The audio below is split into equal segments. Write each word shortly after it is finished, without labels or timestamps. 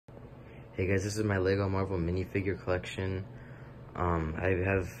Hey guys, this is my LEGO Marvel minifigure collection. I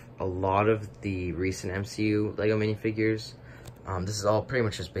have a lot of the recent MCU LEGO minifigures. This is all pretty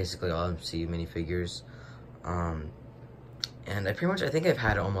much just basically all MCU minifigures. And I think I've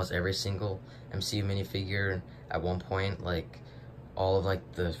had almost every single MCU minifigure at one point, like all of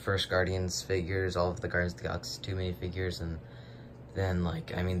like the first Guardians figures, all of the Guardians of the Galaxy 2 minifigures, and then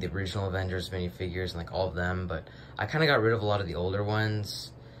like, I mean, the original Avengers minifigures and like all of them, but I kind of got rid of a lot of the older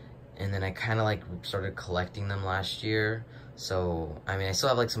ones. And then I kind of like started collecting them last year. So, I mean, I still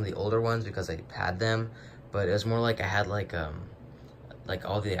have like some of the older ones because I had them, but it was more like I had like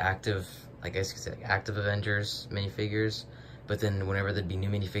all the active, I guess you could say like active Avengers minifigures. But then whenever there'd be new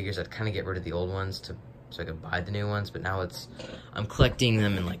minifigures, I'd kind of get rid of the old ones so I could buy the new ones. But now I'm collecting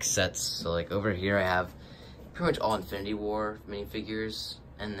them in like sets. So like over here I have pretty much all Infinity War minifigures,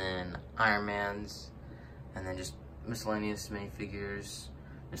 and then Iron Man's, and then just miscellaneous minifigures.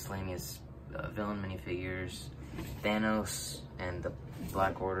 Miscellaneous villain minifigures, Thanos and the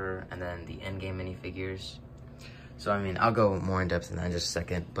Black Order, and then the Endgame minifigures. So I mean, I'll go more in depth in that in just a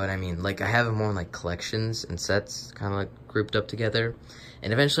second, but I mean, like I have them more in like collections and sets kind of like grouped up together,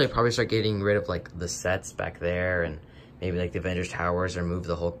 and eventually I'll probably start getting rid of like the sets back there, and maybe like the Avengers Towers, or move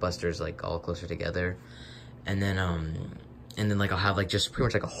the Hulkbusters like all closer together, and then like I'll have like just pretty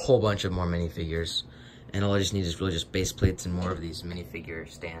much like a whole bunch of more minifigures. And all I just need is really just base plates and more of these minifigure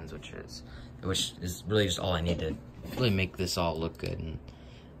stands, which is really just all I need to really make this all look good and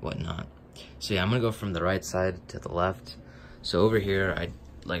whatnot. So yeah, I'm gonna go from the right side to the left. So over here,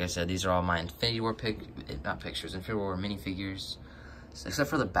 like I said, these are all my Infinity War Infinity War minifigures. So except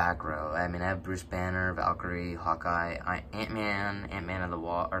for the back row, I mean, I have Bruce Banner, Valkyrie, Hawkeye, Ant-Man and the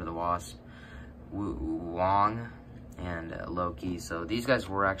Wasp, Wong, and Loki. So these guys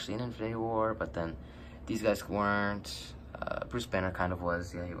were actually in Infinity War, but then these guys weren't. Bruce Banner kind of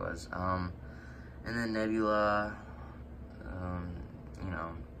was, yeah, he was. And then Nebula, you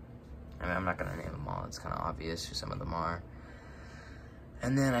know, I mean, I'm not gonna name them all, it's kind of obvious who some of them are.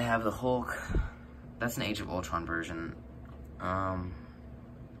 And then I have the Hulk, that's an Age of Ultron version. The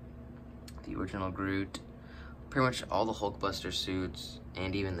original Groot, pretty much all the Hulkbuster suits,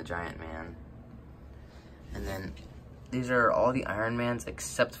 and even the Giant Man. And then these are all the Iron Mans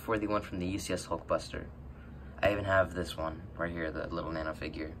except for the one from the UCS Hulkbuster. I even have this one right here, the little nano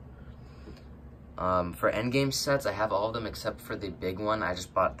figure. For Endgame sets, I have all of them except for the big one. I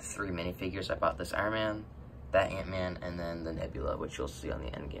just bought the 3 minifigures. I bought this Iron Man, that Ant-Man, and then the Nebula, which you'll see on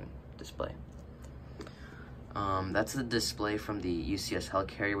the Endgame display. That's the display from the UCS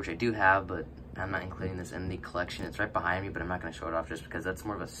Helicarrier, which I do have, but I'm not including this in the collection. It's right behind me, but I'm not going to show it off just because that's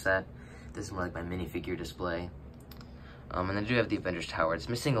more of a set. This is more like my minifigure display. And then I do have the Avengers Tower. It's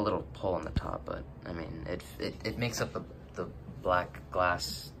missing a little pole on the top, but I mean, it makes up the black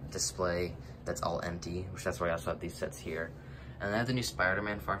glass display that's all empty, which that's why I also have these sets here. And I have the new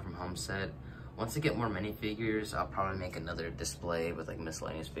Spider-Man Far From Home set. Once I get more minifigures, I'll probably make another display with like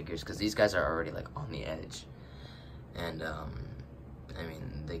miscellaneous figures, because these guys are already like on the edge. And I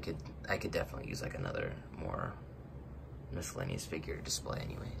mean, I could definitely use like another more miscellaneous figure display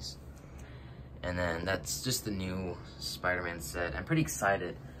anyways. And then that's just the new Spider-Man set. I'm pretty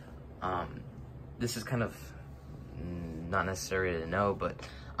excited. This is kind of not necessary to know, but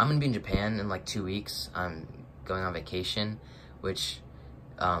I'm gonna be in Japan in like 2 weeks. I'm going on vacation, which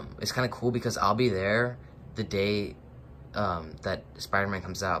is kind of cool because I'll be there the day that Spider-Man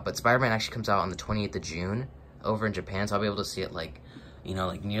comes out. But Spider-Man actually comes out on the 28th of June over in Japan, so I'll be able to see it like, you know,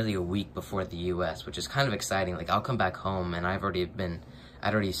 like nearly a week before the US, which is kind of exciting. Like I'll come back home and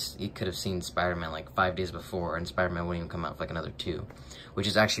you could have seen Spider-Man like 5 days before, and Spider-Man wouldn't even come out for like another 2, which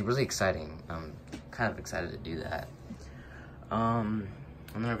is actually really exciting. I'm kind of excited to do that. And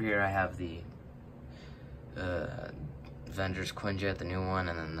then over here I have the Avengers Quinjet, the new one,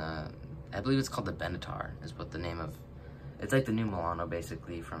 and then I believe it's called the Benatar, is what the name of, it's like the new Milano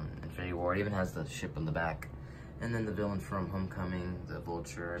basically from Infinity War. It even has the ship on the back. And then the villain from Homecoming, the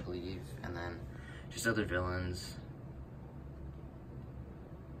Vulture, I believe, and then just other villains.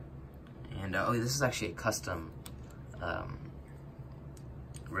 And, oh, this is actually a custom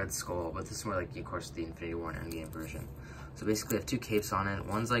Red Skull, but this is more like, of course, the Infinity War and Endgame version. So basically I have 2 capes on it.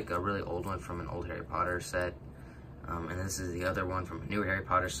 One's like a really old one from an old Harry Potter set, and this is the other one from a newer Harry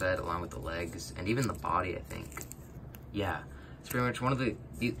Potter set, along with the legs, and even the body, I think. Yeah, it's pretty much one of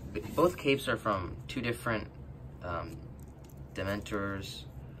both capes are from 2 different Dementors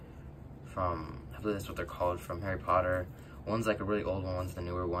from, I believe that's what they're called, from Harry Potter. One's like a really old one, one's the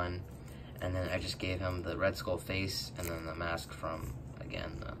newer one. And then I just gave him the Red Skull face, and then the mask from,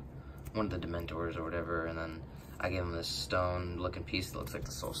 again, one of the Dementors or whatever. And then I gave him this stone looking piece that looks like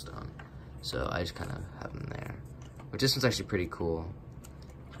the Soul Stone. So I just kind of have them there. But this one's actually pretty cool.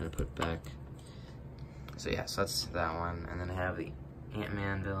 I'm trying to put it back. So yeah, so that's that one. And then I have the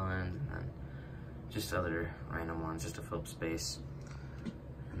Ant-Man villain, and then just other random ones just to fill up space.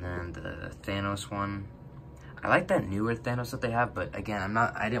 And then the Thanos one. I like that newer Thanos that they have, but again,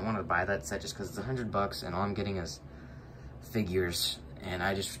 I didn't want to buy that set just because it's $100 and all I'm getting is figures. And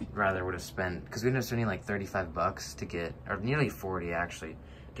I just rather would have spent, because we ended up spending like $35 to get, or nearly 40 actually,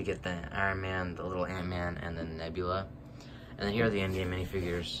 to get the Iron Man, the little Ant-Man, and then Nebula. And then here are the Endgame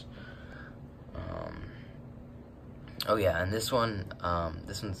minifigures. Oh yeah, and this one's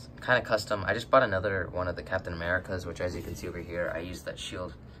kind of custom. I just bought another one of the Captain Americas, which as you can see over here, I used that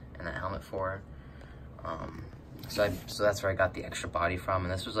shield and that helmet for. So that's where I got the extra body from,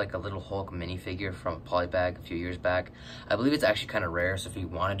 and this was like a little Hulk minifigure from Polybag a few years back. I believe it's actually kind of rare, so if you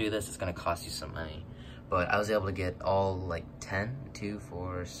want to do this, it's going to cost you some money. But I was able to get all like 10 of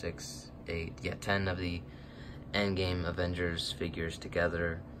the Endgame Avengers figures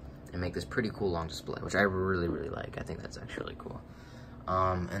together and make this pretty cool long display, which I really, really like. I think that's actually really cool.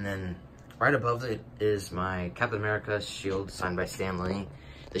 And then right above it is my Captain America shield signed by Stan Lee.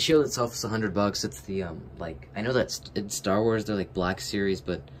 The shield itself is $100. It's the, like, I know that in Star Wars they're like Black Series,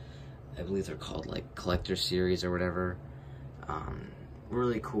 but I believe they're called like Collector Series or whatever.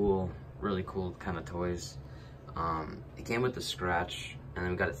 Really cool kind of toys. It came with the scratch, and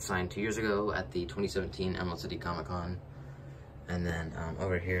then we got it signed 2 years ago at the 2017 Emerald City Comic Con. And then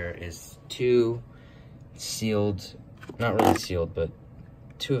over here is two sealed, not really sealed, but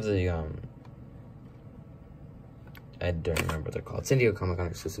two of the, I don't remember what they're called, San Diego Comic Con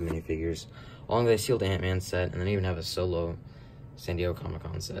exclusive minifigures, along with a sealed Ant-Man set, and then I even have a solo San Diego Comic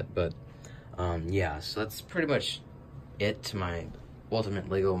Con set. But yeah, so that's pretty much it to my Ultimate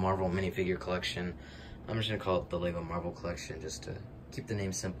Lego Marvel minifigure collection. I'm just gonna call it the Lego Marvel collection just to keep the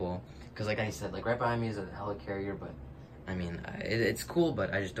name simple, because like I said, like right behind me is a helicarrier, but I mean, it's cool,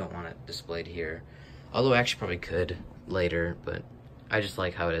 but I just don't want it displayed here. Although I actually probably could later, but I just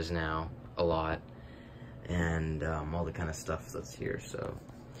like how it is now a lot. And all the kind of stuff that's here. So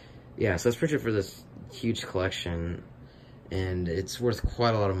yeah, so that's pretty much for this huge collection. And it's worth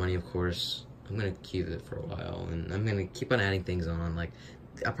quite a lot of money, of course. I'm going to keep it for a while. And I'm going to keep on adding things on. Like,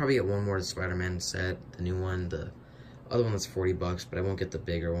 I'll probably get one more Spider-Man set, the new one. The other one that's $40, but I won't get the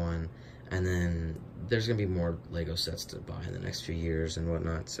bigger one. And then there's going to be more Lego sets to buy in the next few years and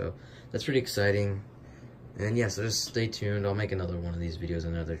whatnot. So that's pretty exciting. And yeah, so just stay tuned. I'll make another one of these videos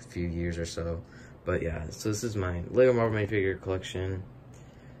in another few years or so. But yeah, so this is my Lego Marvel minifigure collection.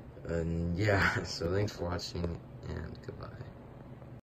 And yeah, so thanks for watching, and goodbye.